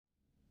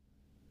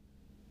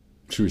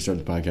Should we start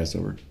the podcast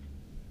over?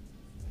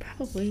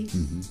 Probably.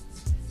 Mm-hmm.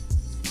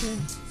 Yeah.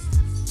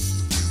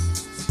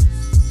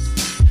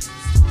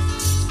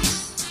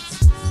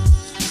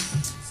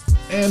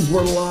 And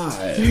we're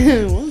live.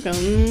 welcome.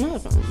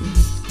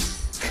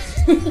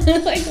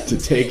 To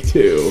take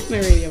two. My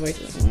radio voice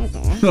is like,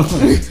 welcome.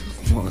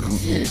 Welcome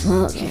to the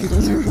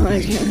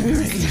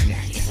podcast.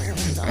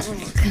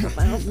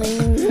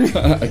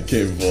 A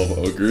cave full of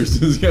ogres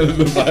is kind of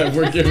the vibe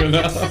we're giving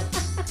off.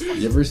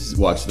 You ever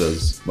watch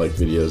those like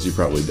videos? You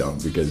probably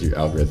don't because your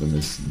algorithm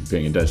is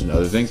paying attention to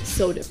other things.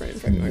 So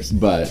different from yours.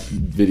 But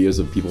videos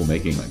of people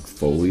making like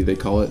Foley, they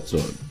call it. So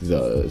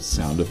the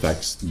sound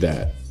effects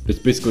that it's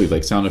basically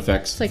like sound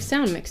effects. It's like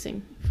sound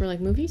mixing for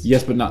like movies?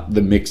 Yes, but not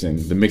the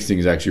mixing. The mixing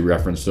is actually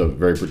reference to a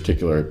very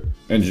particular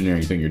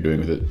engineering thing you're doing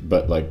with it.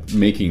 But like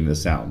making the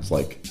sounds,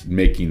 like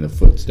making the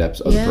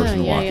footsteps of the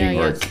person walking,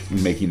 or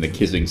making the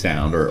kissing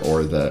sound,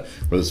 or the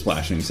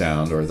splashing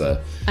sound, or the.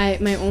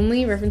 My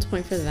only reference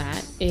point for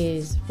that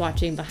is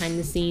watching behind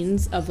the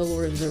scenes of The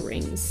Lord of the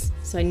Rings.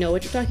 So I know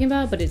what you're talking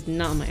about, but it's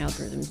not my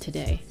algorithm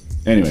today.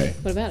 Anyway,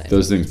 what about it?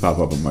 Those things pop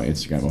up on my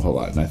Instagram a whole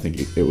lot, and I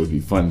think it would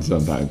be fun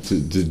sometime to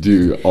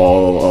do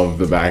all of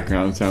the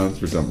background sounds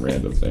for some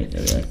random thing.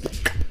 Anyway.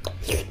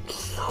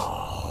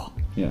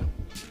 Yeah.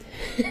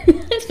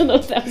 I don't know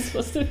if that was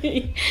supposed to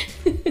be.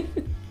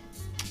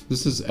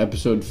 This is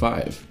episode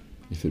 5,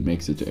 if it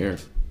makes it to air.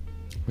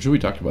 What should we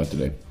talk about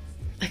today?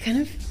 I kind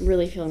of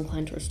really feel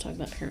inclined towards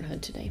talking about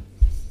parenthood today.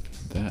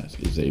 That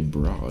is a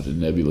broad and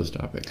nebulous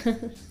topic.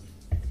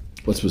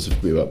 What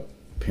specifically about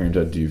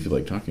parenthood do you feel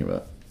like talking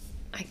about?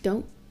 I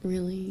don't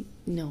really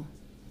know.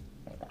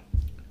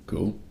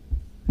 Cool.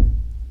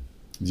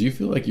 Do you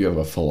feel like you have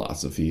a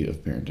philosophy of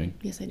parenting?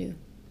 Yes, I do.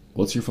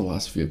 What's your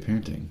philosophy of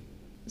parenting?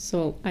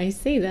 So I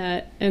say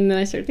that, and then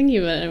I start thinking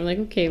about it, and I'm like,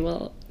 okay,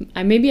 well,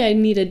 maybe I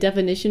need a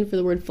definition for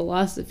the word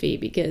philosophy,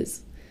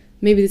 because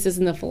maybe this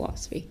isn't a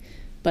philosophy.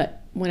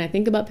 But when I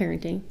think about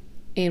parenting,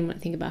 and when I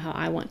think about how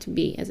I want to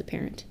be as a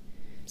parent,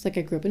 it's like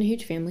I grew up in a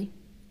huge family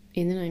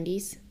in the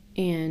 90s,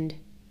 and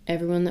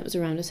everyone that was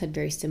around us had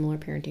very similar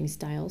parenting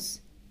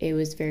styles. It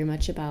was very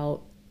much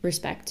about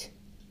respect.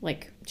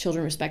 Like,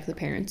 children respect their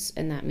parents,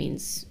 and that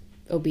means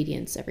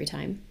obedience every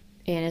time.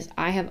 And as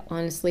I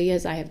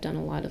have done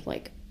a lot of,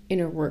 like,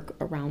 inner work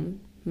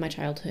around my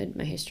childhood,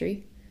 my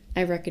history,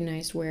 I've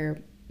recognized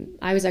where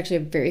I was actually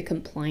a very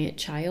compliant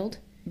child,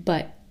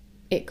 but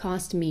it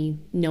cost me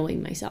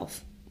knowing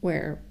myself.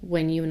 Where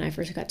when you and I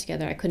first got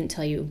together, I couldn't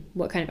tell you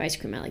what kind of ice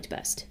cream I liked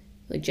best.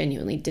 Like,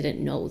 genuinely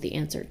didn't know the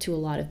answer to a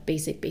lot of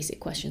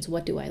basic questions.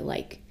 What do I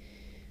like?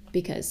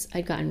 Because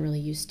I'd gotten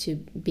really used to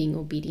being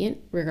obedient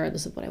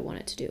regardless of what I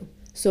wanted to do.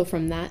 So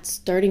from that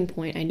starting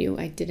point, I knew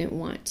I didn't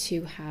want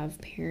to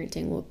have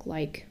parenting look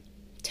like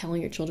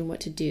telling your children what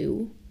to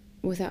do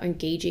without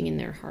engaging in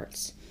their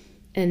hearts.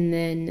 And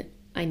then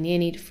I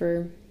nannied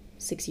for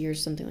 6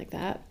 years, something like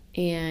that.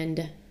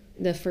 And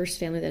the first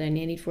family that I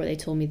nannied for, they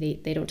told me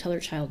they don't tell their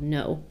child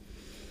no.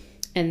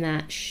 And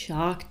that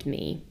shocked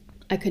me.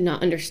 I could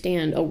not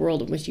understand a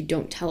world in which you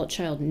don't tell a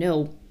child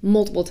no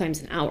multiple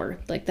times an hour.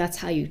 Like, that's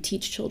how you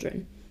teach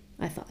children,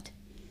 I thought.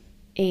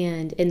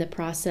 And in the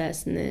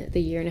process, in the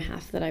year and a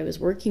half that I was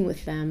working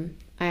with them,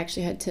 I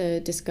actually had to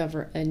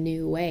discover a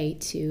new way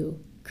to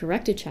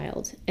correct a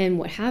child. And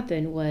what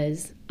happened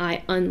was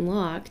I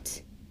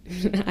unlocked,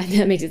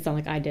 that makes it sound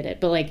like I did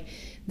it, but like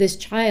this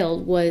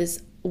child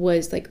was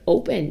like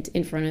opened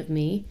in front of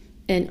me,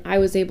 and I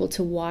was able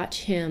to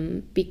watch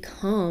him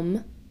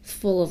become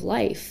full of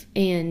life.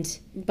 And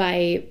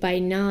by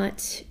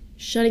not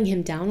shutting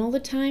him down all the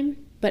time,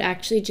 but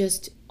actually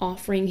just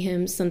offering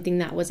him something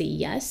that was a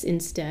yes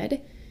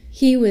instead,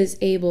 he was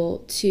able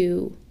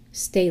to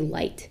stay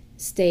light,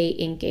 stay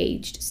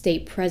engaged, stay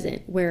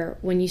present. Where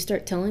when you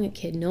start telling a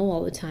kid no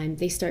all the time,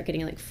 they start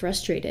getting like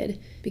frustrated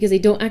because they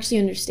don't actually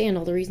understand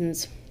all the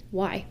reasons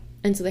why.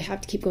 And so they have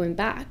to keep going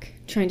back,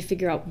 trying to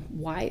figure out,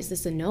 why is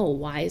this a no?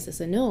 Why is this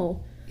a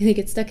no? And they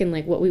get stuck in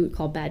like what we would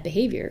call bad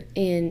behavior.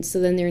 And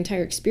so then their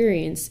entire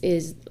experience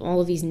is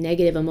all of these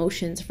negative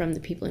emotions from the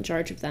people in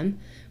charge of them,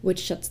 which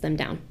shuts them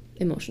down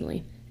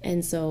emotionally.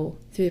 And so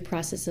through the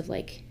process of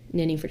like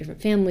knitting for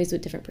different families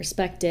with different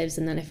perspectives,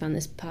 and then I found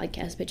this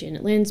podcast by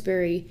Janet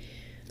Lansbury,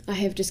 I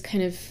have just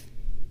kind of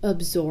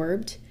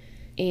absorbed,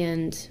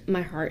 and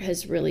my heart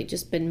has really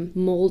just been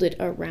molded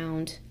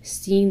around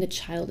seeing the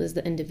child as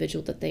the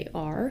individual that they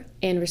are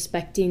and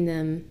respecting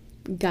them,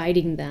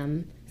 guiding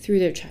them through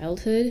their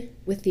childhood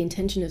with the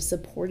intention of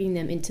supporting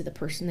them into the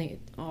person they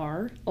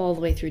are all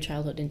the way through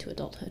childhood into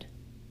adulthood.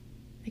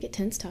 I get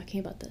tense talking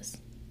about this.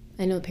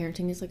 I know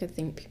parenting is like a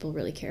thing people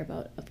really care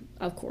about,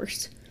 of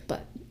course,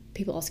 but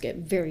people also get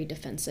very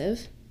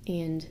defensive,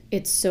 and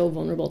it's so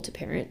vulnerable to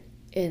parent,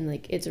 and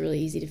like it's really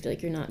easy to feel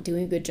like you're not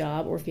doing a good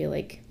job or feel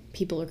like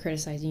people are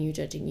criticizing you,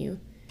 judging you.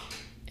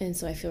 And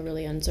so I feel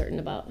really uncertain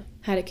about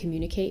how to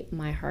communicate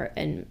my heart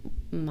and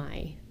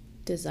my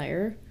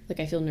desire. Like,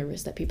 I feel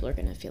nervous that people are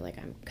going to feel like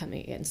I'm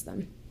coming against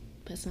them.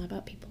 But it's not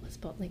about people. It's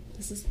about, like,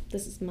 this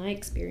is my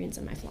experience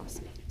and my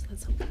philosophy. So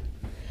that's hope.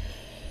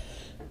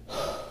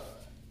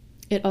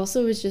 It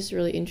also is just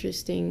really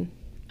interesting.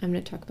 I'm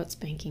going to talk about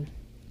spanking.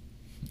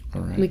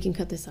 All right. We can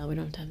cut this out. We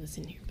don't have to have this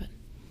in here, but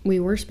we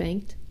were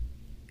spanked.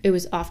 It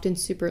was often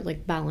super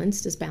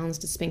balanced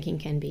as spanking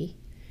can be,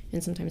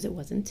 and sometimes it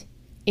wasn't.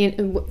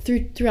 And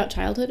throughout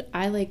childhood,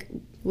 I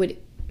would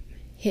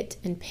hit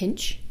and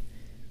pinch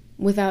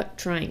without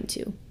trying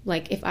to.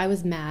 If I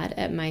was mad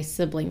at my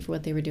sibling for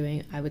what they were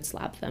doing, I would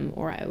slap them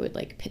or I would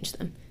pinch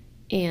them,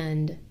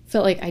 and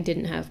felt like I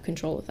didn't have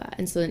control of that.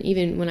 And so then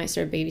even when I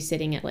started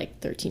babysitting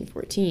at 13,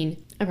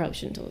 14, I probably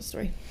shouldn't tell this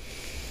story.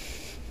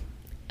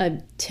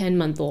 A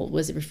 10-month-old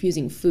was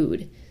refusing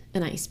food,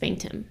 and I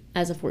spanked him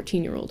as a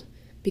 14-year-old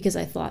because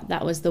I thought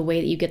that was the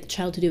way that you get the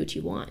child to do what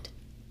you want.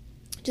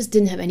 Just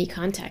didn't have any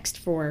context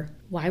for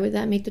why would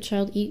that make the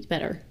child eat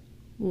better?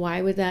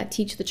 Why would that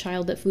teach the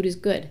child that food is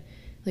good?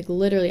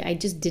 Literally, I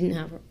just didn't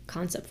have a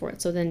concept for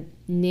it. So then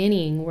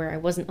nannying where I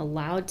wasn't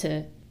allowed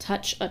to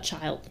touch a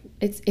child,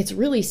 it's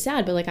really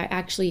sad, but I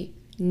actually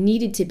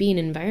needed to be in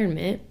an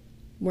environment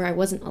where I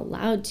wasn't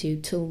allowed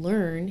to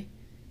learn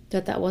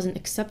that wasn't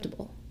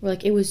acceptable. Or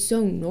it was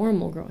so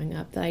normal growing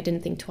up that I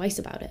didn't think twice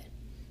about it.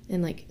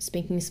 And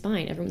spanking is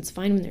fine. Everyone's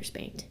fine when they're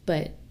spanked.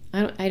 But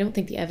I don't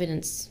think the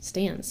evidence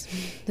stands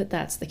that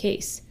that's the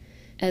case.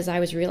 As I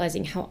was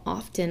realizing how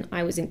often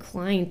I was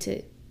inclined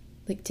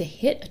to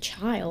hit a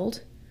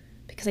child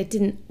because I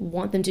didn't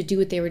want them to do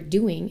what they were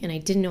doing and I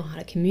didn't know how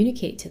to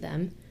communicate to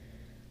them,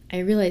 I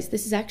realized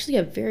this is actually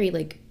a very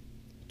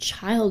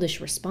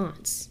childish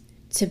response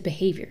to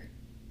behavior.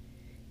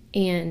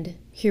 And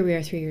here we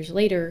are 3 years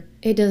later,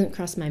 it doesn't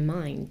cross my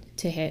mind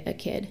to hit a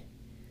kid.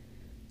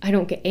 I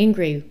don't get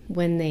angry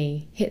when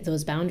they hit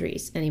those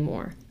boundaries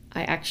anymore.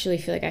 I actually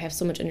feel like I have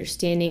so much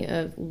understanding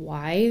of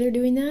why they're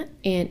doing that,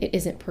 and it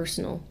isn't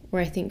personal.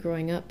 Where I think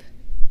growing up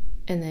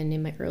and then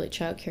in my early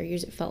child care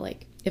years, it felt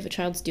like if a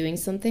child's doing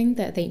something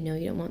that they know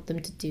you don't want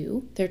them to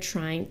do, they're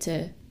trying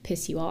to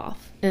piss you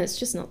off. And it's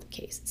just not the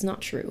case. It's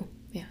not true.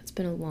 Yeah, it's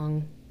been a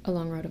long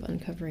road of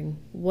uncovering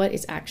what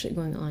is actually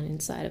going on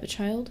inside of a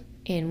child.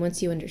 And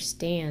once you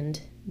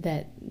understand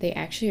that they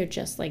actually are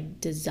just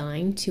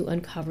designed to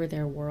uncover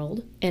their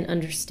world and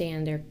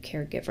understand their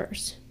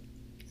caregivers.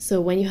 So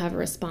when you have a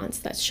response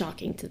that's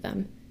shocking to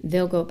them,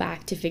 they'll go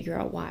back to figure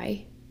out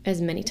why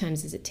as many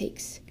times as it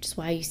takes, which is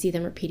why you see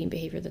them repeating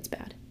behavior that's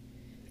bad.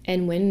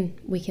 And when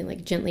we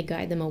can gently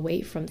guide them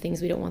away from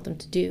things we don't want them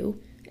to do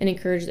and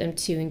encourage them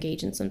to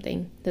engage in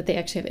something that they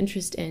actually have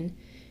interest in,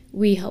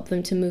 we help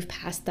them to move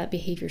past that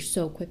behavior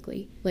so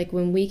quickly.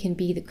 When we can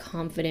be the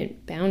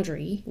confident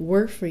boundary,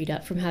 we're freed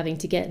up from having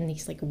to get in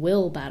these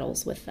will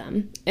battles with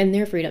them, and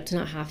they're freed up to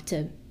not have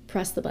to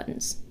press the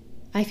buttons.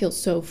 I feel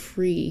so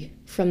free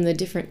from the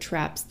different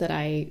traps that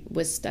I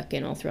was stuck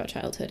in all throughout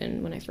childhood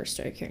and when I first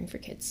started caring for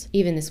kids.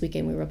 Even this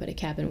weekend, we were up at a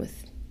cabin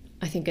with,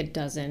 I think, a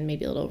dozen,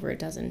 maybe a little over a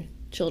dozen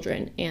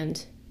children,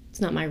 and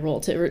it's not my role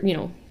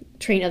to,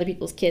 train other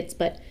people's kids,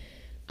 but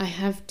I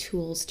have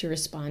tools to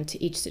respond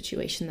to each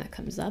situation that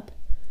comes up,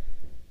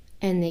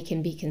 and they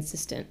can be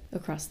consistent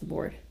across the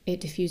board.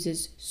 It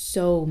diffuses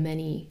so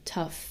many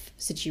tough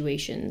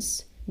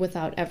situations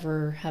without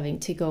ever having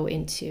to go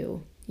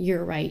into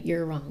you're right,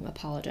 you're wrong,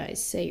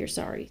 apologize, say you're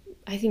sorry.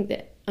 I think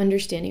that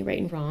understanding right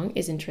and wrong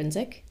is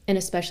intrinsic, and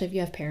especially if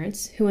you have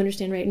parents who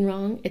understand right and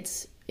wrong,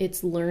 it's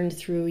learned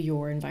through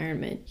your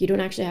environment. You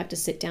don't actually have to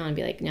sit down and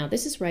be now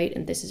this is right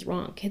and this is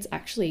wrong. Kids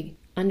actually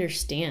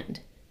understand.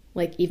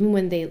 Even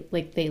when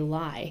they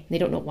lie, they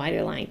don't know why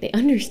they're lying. They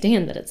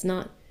understand that it's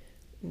not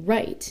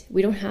right.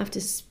 We don't have to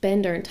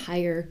spend our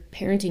entire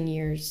parenting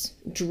years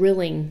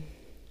drilling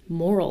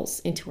morals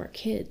into our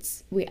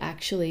kids. We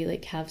actually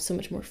have so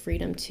much more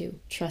freedom to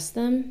trust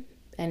them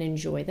and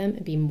enjoy them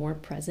and be more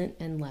present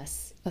and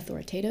less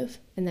authoritative.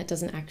 And that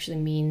doesn't actually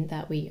mean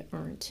that we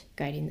aren't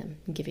guiding them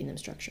and giving them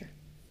structure.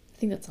 I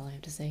think that's all I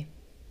have to say.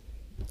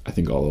 I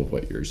think all of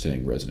what you're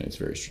saying resonates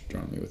very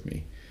strongly with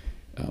me,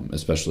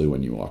 especially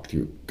when you walk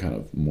through kind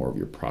of more of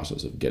your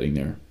process of getting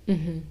there.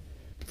 Mm-hmm.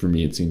 For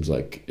me, it seems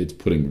like it's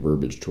putting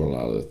verbiage to a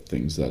lot of the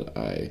things that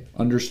I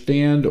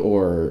understand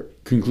or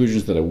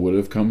conclusions that I would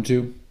have come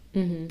to,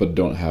 mm-hmm. but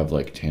don't have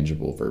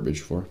tangible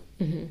verbiage for.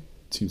 Mm-hmm.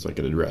 It seems like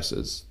it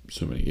addresses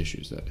so many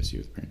issues that I see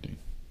with parenting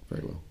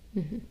very well.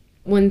 Mm-hmm.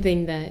 One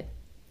thing that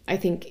I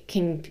think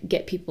can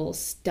get people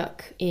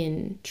stuck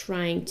in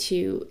trying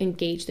to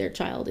engage their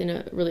child in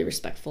a really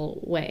respectful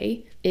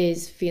way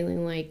is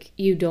feeling like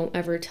you don't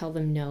ever tell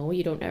them no,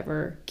 you don't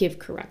ever give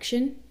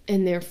correction,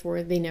 and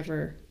therefore they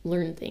never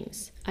learn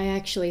things. I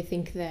actually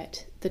think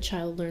that the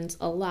child learns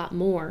a lot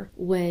more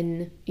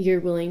when you're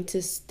willing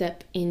to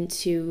step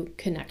into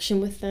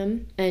connection with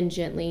them and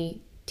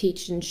gently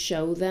teach and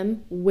show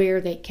them where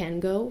they can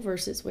go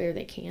versus where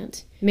they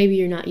can't. Maybe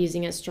you're not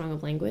using as strong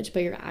of language,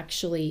 but you're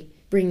actually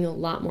bringing a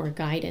lot more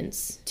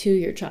guidance to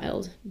your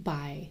child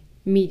by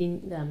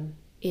meeting them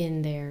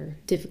in their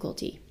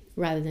difficulty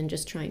rather than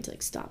just trying to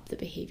stop the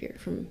behavior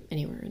from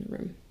anywhere in the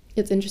room.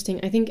 It's interesting.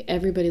 I think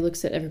everybody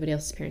looks at everybody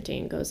else's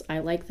parenting and goes, I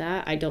like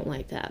that, I don't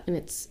like that. And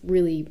it's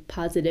really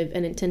positive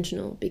and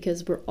intentional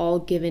because we're all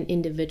given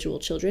individual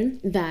children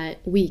that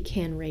we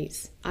can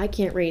raise. I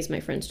can't raise my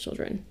friends'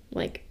 children.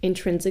 Like,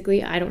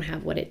 intrinsically, I don't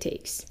have what it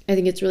takes. I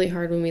think it's really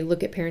hard when we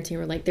look at parenting,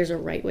 we're like, there's a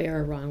right way or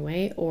a wrong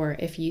way. Or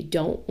if you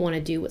don't want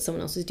to do what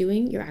someone else is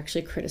doing, you're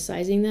actually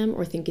criticizing them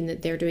or thinking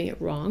that they're doing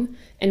it wrong.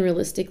 And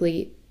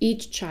realistically,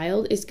 each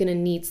child is going to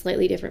need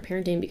slightly different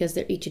parenting because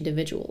they're each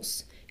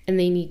individuals. And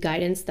they need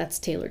guidance that's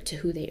tailored to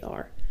who they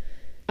are.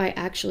 I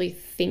actually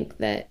think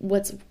that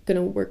what's going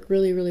to work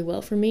really, really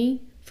well for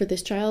me for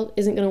this child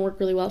isn't going to work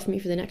really well for me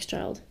for the next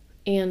child.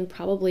 And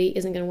probably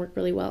isn't going to work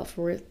really well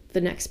for the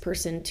next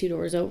person 2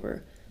 doors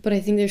over. But I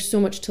think there's so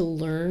much to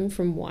learn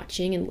from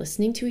watching and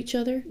listening to each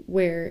other,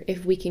 where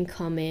if we can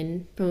come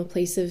in from a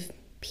place of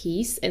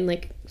peace and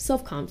like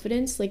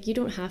self-confidence, like you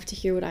don't have to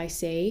hear what I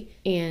say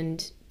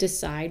and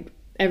decide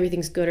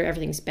everything's good or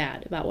everything's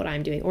bad about what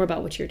I'm doing or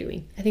about what you're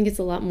doing. I think it's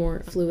a lot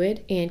more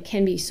fluid and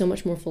can be so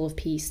much more full of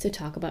peace to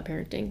talk about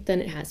parenting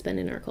than it has been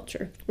in our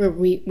culture, where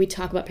we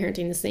talk about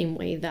parenting the same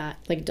way that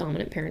like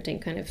dominant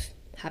parenting kind of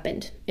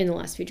happened in the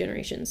last few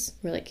generations.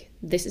 We're like,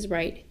 this is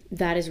right,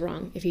 that is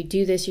wrong. If you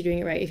do this, you're doing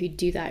it right. If you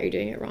do that, you're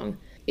doing it wrong.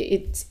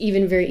 It's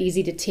even very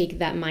easy to take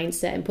that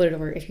mindset and put it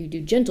over. If you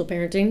do gentle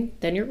parenting,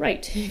 then you're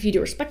right. If you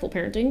do respectful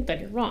parenting, then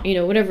you're wrong. You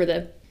know, whatever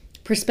the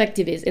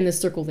perspective is in the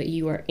circle that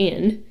you are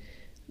in.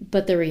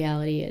 But the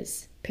reality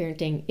is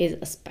parenting is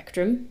a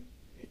spectrum,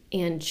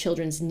 and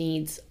children's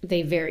needs,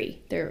 they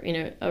vary. They're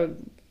in a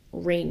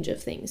range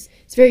of things.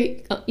 It's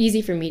very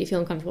easy for me to feel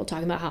uncomfortable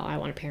talking about how I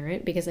want to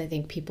parent because I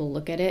think people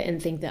look at it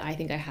and think that I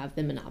think I have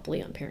the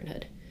monopoly on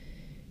parenthood.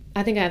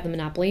 I think I have the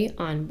monopoly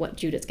on what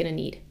Judith's going to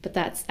need, but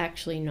that's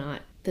actually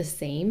not the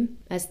same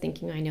as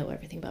thinking I know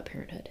everything about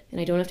parenthood.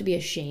 And I don't have to be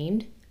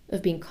ashamed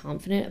of being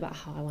confident about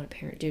how I want to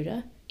parent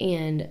Judah.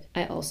 And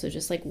I also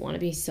just like want to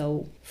be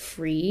so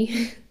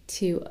free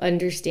to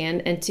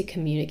understand and to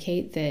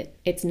communicate that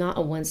it's not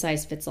a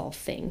one-size-fits-all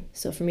thing.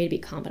 So for me to be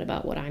confident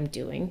about what I'm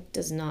doing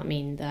does not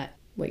mean that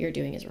what you're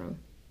doing is wrong.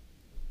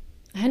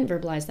 I hadn't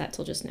verbalized that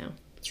till just now.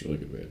 It's a really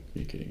good way of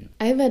communicating it.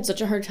 I've had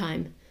such a hard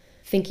time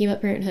thinking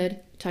about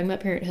parenthood, talking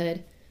about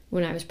parenthood.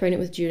 When I was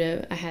pregnant with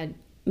Judah, I had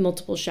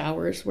multiple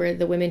showers where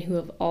the women who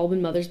have all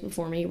been mothers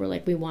before me were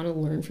like, we want to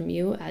learn from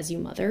you as you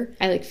mother.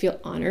 I like feel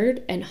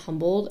honored and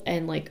humbled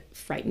and like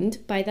frightened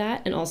by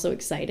that and also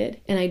excited.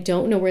 And I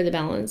don't know where the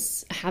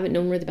balance, I haven't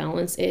known where the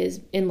balance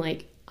is in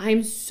like,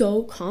 I'm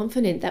so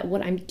confident that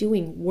what I'm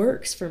doing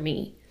works for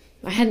me.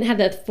 I hadn't had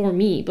that for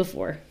me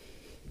before.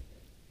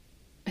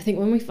 I think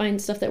when we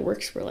find stuff that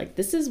works, we're like,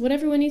 this is what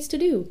everyone needs to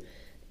do.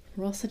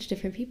 We're all such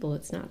different people.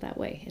 It's not that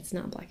way. It's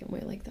not black and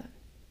white like that.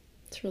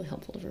 It's really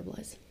helpful to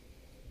verbalize.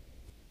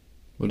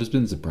 What has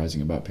been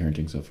surprising about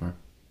parenting so far?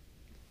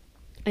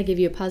 I give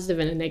you a positive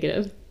and a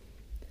negative.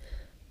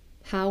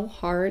 How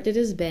hard it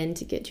has been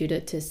to get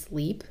Judah to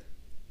sleep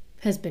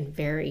has been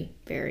very,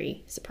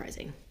 very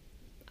surprising.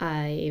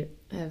 I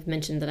have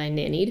mentioned that I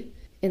nannied.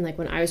 And like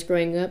when I was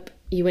growing up,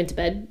 you went to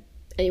bed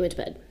and you went to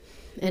bed.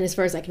 And as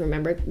far as I can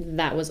remember,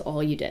 that was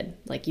all you did.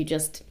 Like you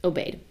just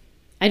obeyed.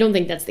 I don't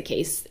think that's the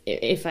case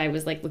if I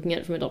was like looking at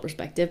it from an adult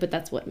perspective, but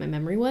that's what my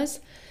memory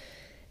was.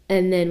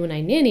 And then when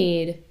I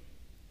nannied,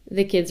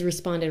 the kids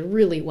responded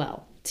really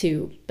well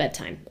to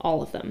bedtime,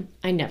 all of them.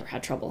 I never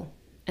had trouble.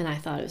 And I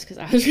thought it was because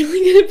I was really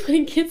good at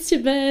putting kids to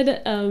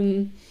bed.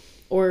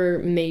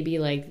 Or maybe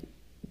like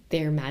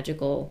they're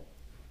magical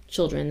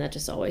children that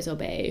just always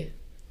obey.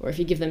 Or if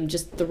you give them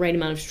just the right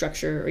amount of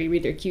structure or you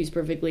read their cues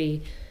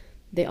perfectly,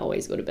 they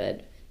always go to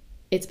bed.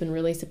 It's been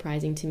really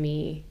surprising to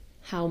me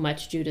how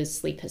much Judah's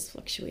sleep has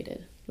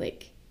fluctuated.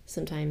 Like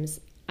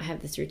sometimes I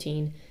have this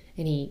routine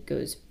and he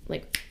goes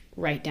like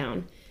right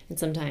down. And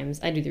sometimes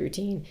I do the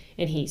routine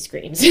and he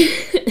screams.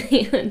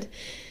 And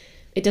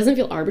it doesn't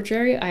feel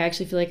arbitrary. I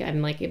actually feel like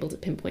I'm like able to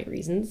pinpoint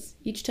reasons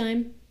each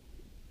time.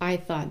 I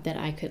thought that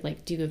I could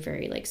like do a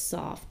very like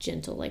soft,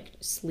 gentle like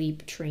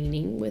sleep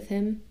training with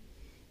him.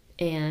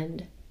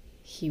 And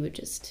he would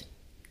just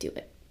do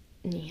it.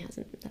 And he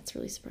hasn't. That's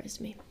really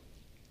surprised me.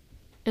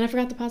 And I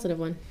forgot the positive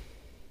one.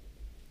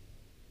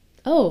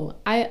 Oh,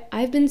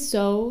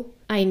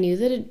 I knew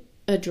that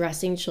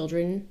addressing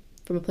children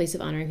from a place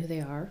of honoring who they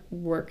are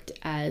worked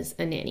as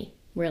a nanny,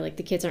 where like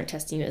the kids aren't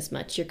testing you as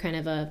much. You're kind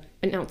of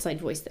an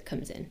outside voice that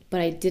comes in.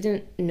 But I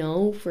didn't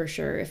know for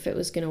sure if it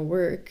was going to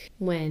work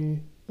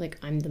when like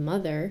I'm the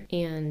mother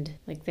and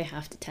like they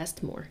have to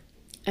test more.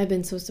 I've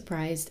been so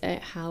surprised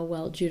at how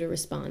well Judah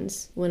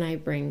responds when I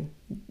bring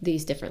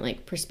these different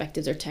like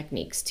perspectives or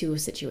techniques to a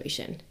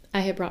situation. I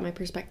had brought my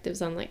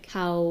perspectives on like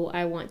how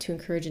I want to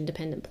encourage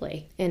independent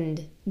play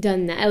and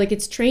done that. Like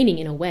it's training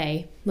in a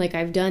way. Like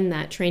I've done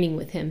that training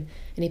with him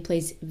and he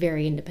plays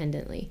very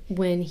independently.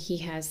 When he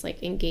has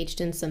like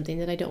engaged in something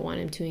that I don't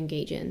want him to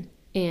engage in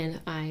and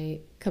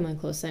I come on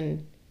close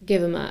and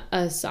give him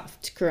a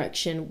soft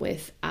correction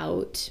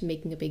without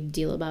making a big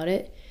deal about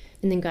it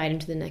and then guide him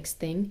to the next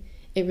thing.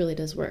 It really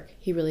does work.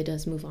 He really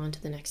does move on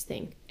to the next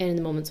thing. And in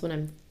the moments when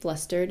I'm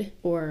flustered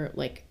or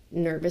like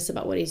nervous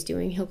about what he's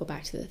doing, he'll go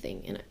back to the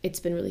thing. And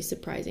it's been really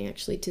surprising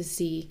actually to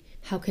see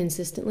how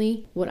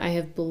consistently what I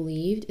have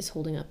believed is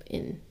holding up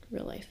in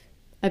real life.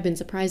 I've been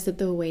surprised at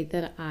the way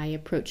that I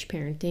approach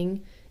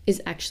parenting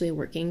is actually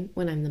working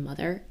when I'm the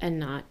mother and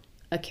not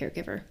a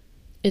caregiver.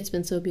 It's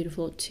been so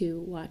beautiful to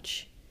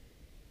watch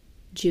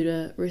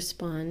Judah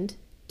respond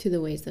to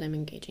the ways that I'm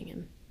engaging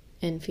him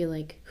and feel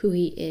like who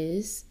he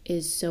is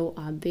so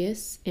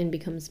obvious and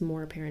becomes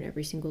more apparent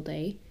every single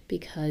day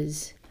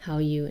because how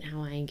you and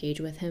how I engage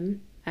with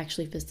him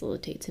actually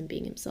facilitates him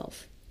being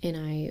himself.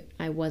 And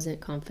I wasn't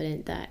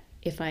confident that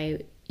if I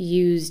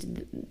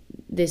used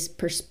this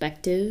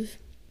perspective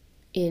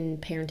in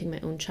parenting my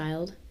own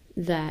child,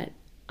 that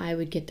I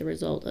would get the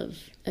result of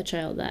a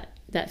child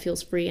that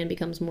feels free and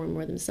becomes more and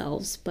more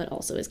themselves, but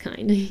also is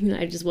kind.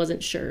 I just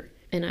wasn't sure.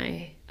 And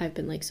I've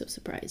been like so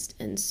surprised.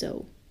 And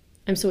so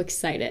I'm so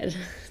excited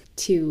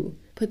to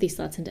put these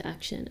thoughts into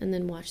action and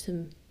then watch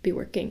them be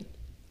working.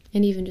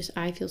 And even just,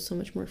 I feel so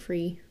much more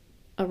free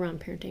around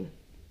parenting.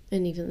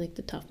 And even like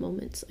the tough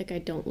moments, like I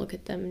don't look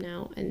at them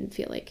now and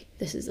feel like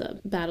this is a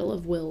battle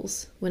of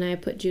wills. When I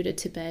put Judah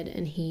to bed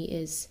and he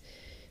is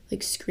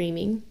like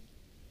screaming,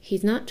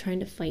 he's not trying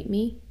to fight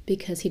me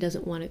because he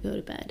doesn't want to go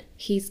to bed.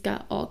 He's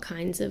got all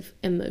kinds of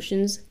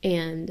emotions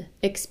and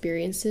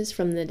experiences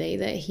from the day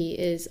that he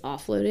is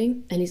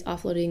offloading, and he's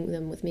offloading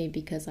them with me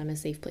because I'm a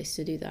safe place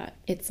to do that.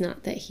 It's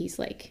not that he's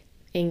like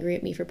angry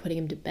at me for putting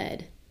him to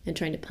bed and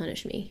trying to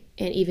punish me.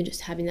 And even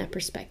just having that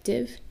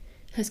perspective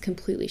has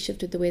completely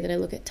shifted the way that I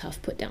look at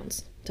tough put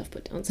downs,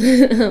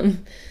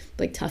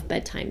 like tough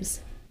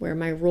bedtimes, where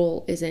my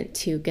role isn't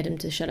to get him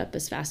to shut up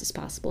as fast as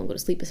possible and go to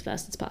sleep as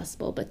fast as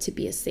possible, but to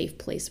be a safe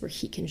place where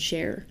he can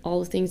share all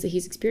the things that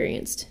he's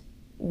experienced.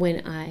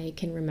 When I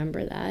can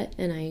remember that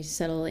and I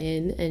settle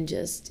in and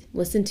just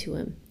listen to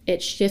him,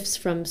 it shifts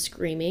from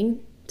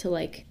screaming to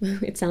like,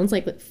 it sounds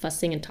like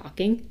fussing and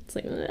talking. It's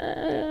like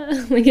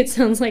it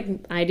sounds like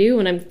I do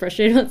when I'm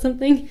frustrated about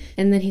something.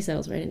 And then he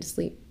settles right into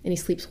sleep and he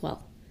sleeps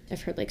well.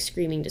 I've heard like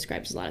screaming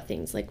describes a lot of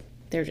things, like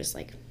they're just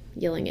like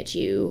yelling at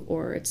you,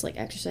 or it's like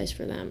exercise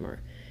for them,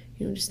 or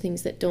just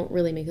things that don't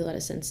really make a lot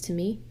of sense to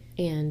me.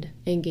 And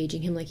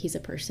engaging him like he's a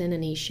person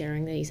and he's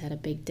sharing that he's had a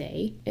big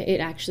day, it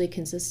actually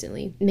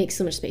consistently makes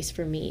so much space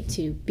for me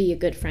to be a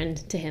good friend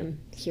to him,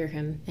 hear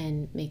him,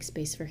 and make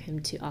space for him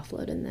to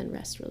offload and then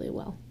rest really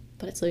well.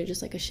 But it's literally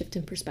just like a shift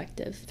in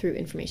perspective through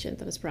information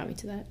that has brought me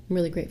to that. I'm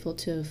really grateful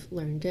to have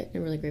learned it,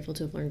 and really grateful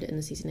to have learned it in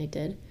the season I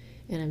did.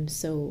 And I'm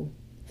so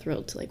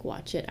thrilled to like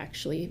watch it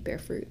actually bear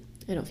fruit.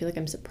 I don't feel like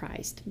I'm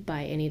surprised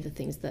by any of the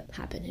things that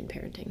happen in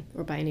parenting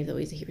or by any of the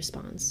ways that he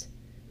responds,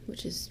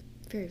 which is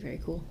very,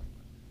 very cool.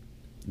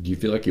 Do you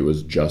feel like it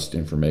was just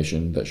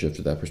information that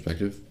shifted that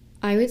perspective?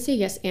 I would say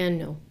yes and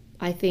no.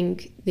 I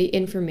think the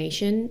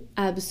information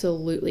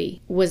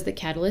absolutely was the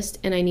catalyst,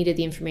 and I needed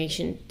the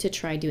information to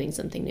try doing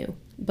something new.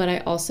 But I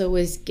also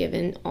was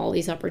given all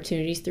these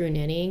opportunities through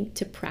nannying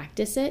to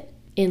practice it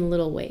in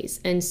little ways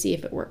and see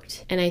if it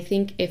worked. And I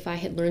think if I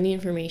had learned the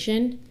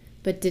information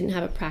but didn't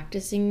have a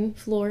practicing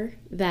floor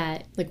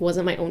that like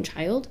wasn't my own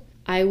child,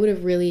 I would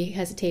have really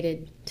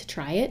hesitated to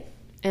try it,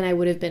 and I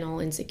would have been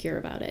all insecure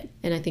about it.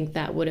 And I think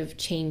that would have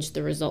changed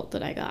the result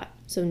that I got.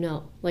 So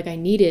no, like I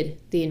needed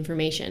the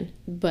information,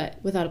 but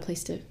without a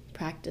place to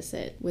practice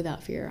it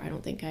without fear, I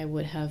don't think I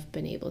would have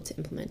been able to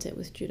implement it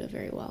with Judah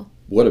very well.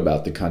 What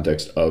about the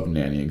context of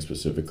nannying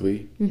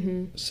specifically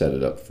set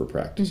it up for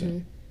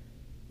practicing?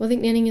 Well, I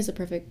think nannying is a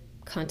perfect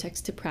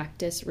context to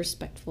practice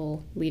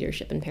respectful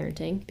leadership and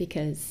parenting,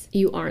 because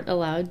you aren't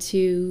allowed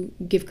to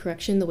give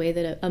correction the way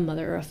that a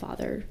mother or a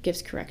father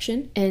gives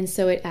correction. And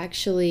so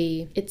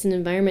it's an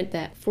environment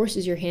that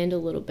forces your hand a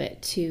little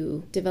bit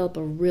to develop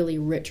a really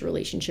rich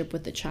relationship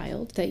with the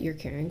child that you're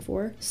caring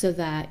for, so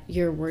that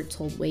your words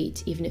hold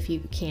weight even if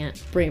you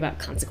can't bring about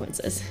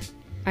consequences.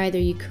 Either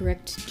you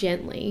correct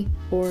gently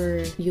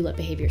or you let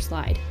behavior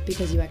slide,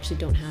 because you actually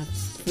don't have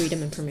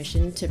freedom and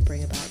permission to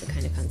bring about the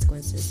kind of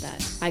consequences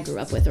that I grew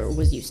up with or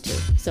was used to.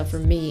 So for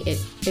me,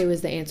 it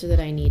was the answer that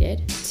I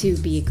needed to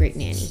be a great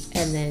nanny.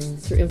 And then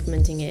through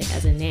implementing it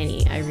as a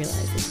nanny, I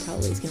realized this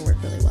probably is going to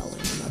work really well when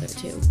I'm a mother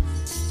too.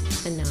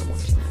 And now I'm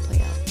watching that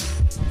play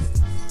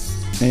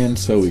out. And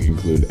so we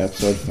conclude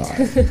episode 5,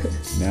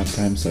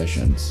 Naptime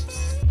Sessions.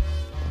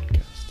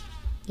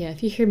 Yeah,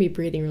 if you hear me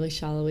breathing really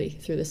shallowly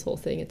through this whole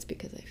thing, it's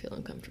because I feel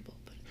uncomfortable.